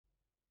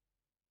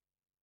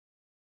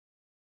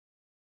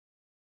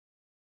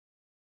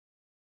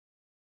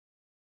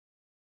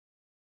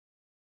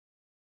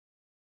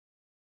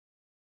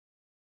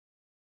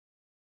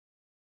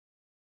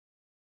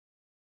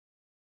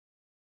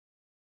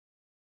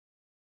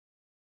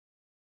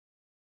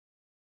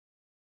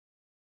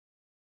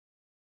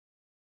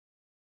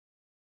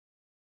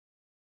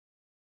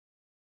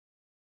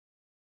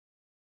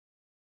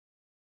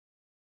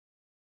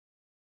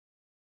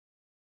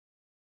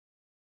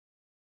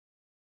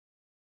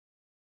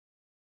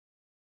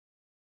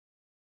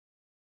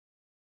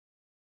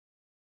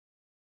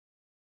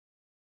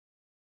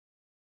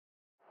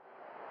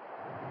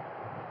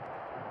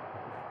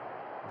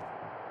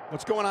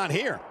What's going on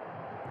here?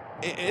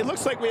 It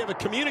looks like we have a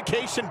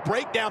communication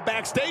breakdown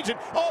backstage, and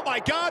oh my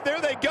God,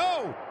 there they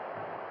go.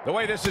 The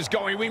way this is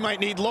going, we might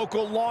need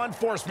local law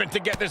enforcement to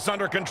get this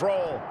under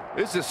control.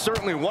 This is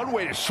certainly one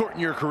way to shorten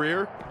your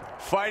career.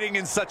 Fighting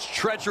in such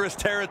treacherous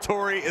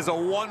territory is a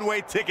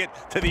one-way ticket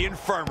to the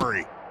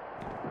infirmary.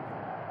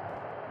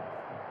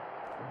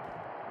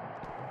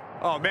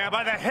 Oh man,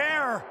 by the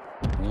hair!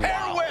 Wow.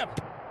 Hair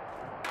whip!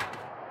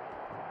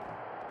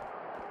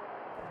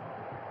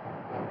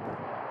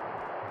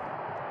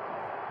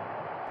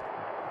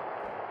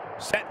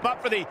 Set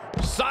up for the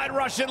side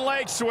Russian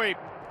leg sweep.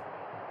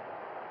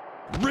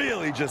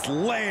 Really just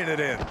laying it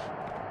in.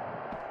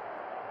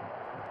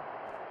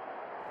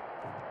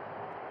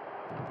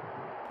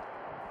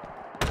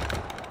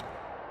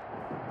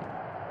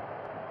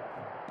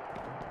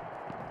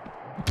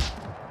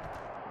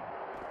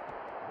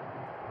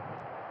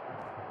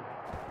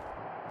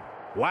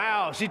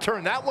 Wow, she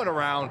turned that one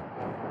around.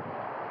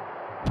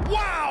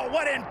 Wow,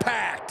 what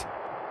impact!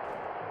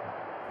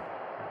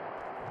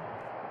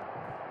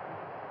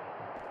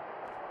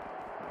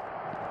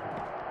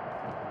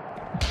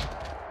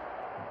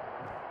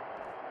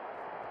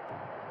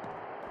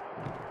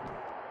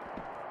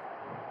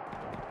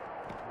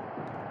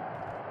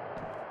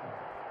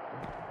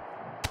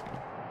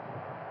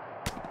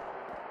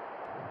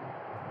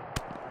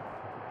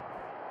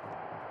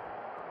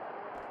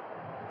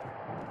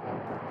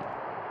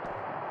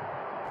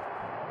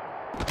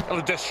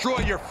 It'll destroy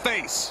your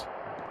face.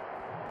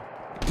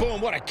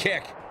 Boom, what a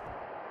kick.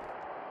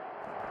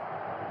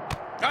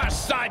 Ah,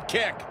 side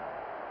kick.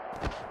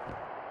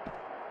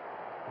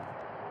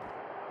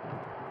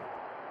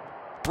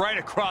 Right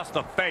across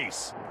the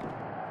face.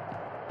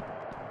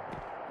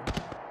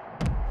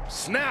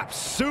 Snap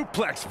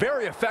suplex,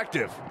 very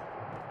effective.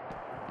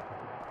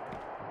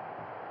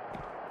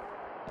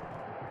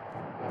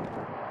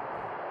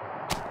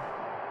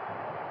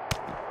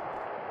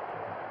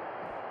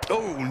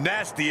 Oh,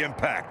 nasty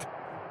impact.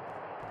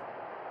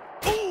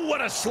 Ooh,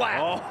 what a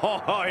slap.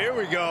 Oh, here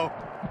we go.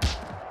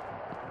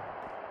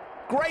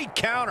 Great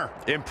counter.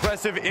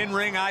 Impressive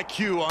in-ring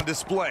IQ on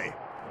display.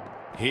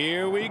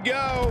 Here we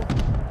go.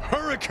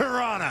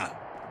 Hurricanrana.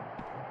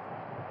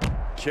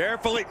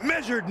 Carefully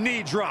measured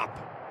knee drop.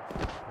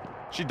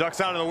 She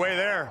ducks out of the way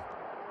there.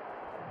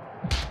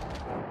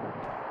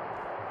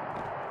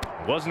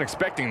 Wasn't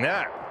expecting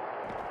that.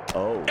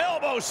 Oh.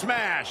 Elbow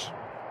smash.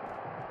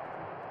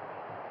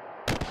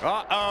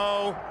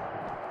 Uh-oh.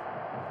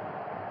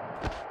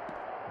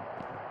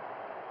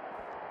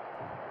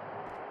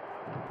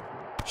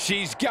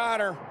 She's got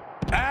her.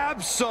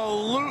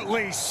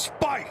 Absolutely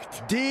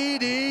spiked.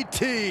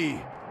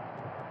 DDT.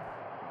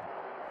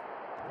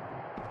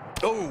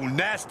 Oh,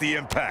 nasty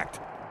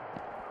impact.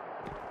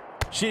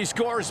 She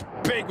scores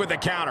big with the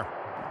counter.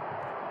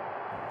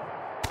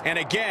 And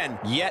again,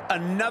 yet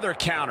another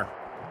counter.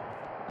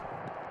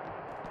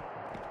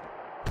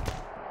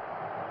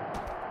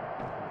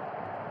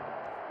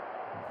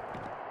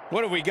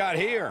 What have we got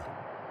here?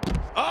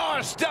 Oh,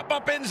 step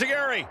up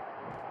Enziguri.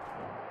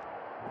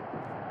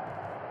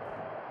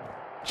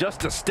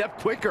 Just a step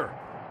quicker.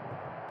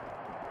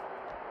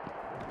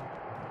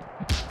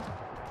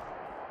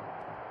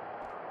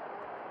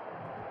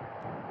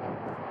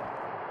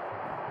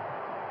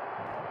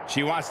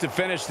 She wants to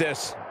finish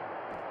this.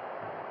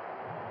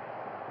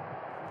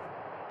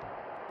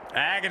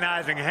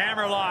 Agonizing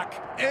hammerlock.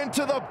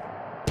 Into the...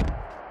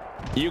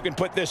 You can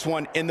put this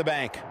one in the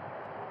bank.